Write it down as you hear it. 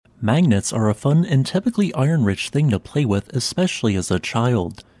Magnets are a fun and typically iron-rich thing to play with, especially as a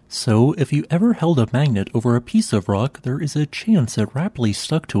child. So, if you ever held a magnet over a piece of rock, there is a chance it rapidly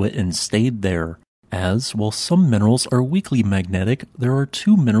stuck to it and stayed there. As, while some minerals are weakly magnetic, there are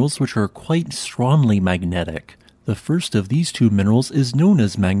two minerals which are quite strongly magnetic. The first of these two minerals is known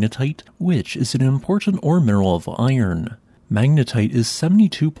as magnetite, which is an important ore mineral of iron. Magnetite is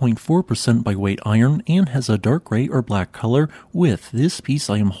 72.4% by weight iron and has a dark gray or black color, with this piece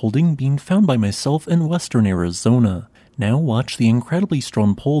I am holding being found by myself in western Arizona. Now watch the incredibly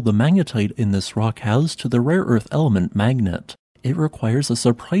strong pull the magnetite in this rock has to the rare earth element magnet. It requires a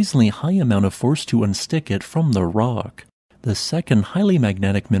surprisingly high amount of force to unstick it from the rock. The second highly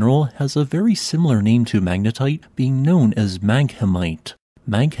magnetic mineral has a very similar name to magnetite, being known as Maghemite.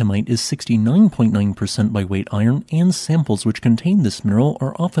 Maghemite is 69.9% by weight iron, and samples which contain this mineral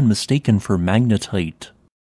are often mistaken for magnetite.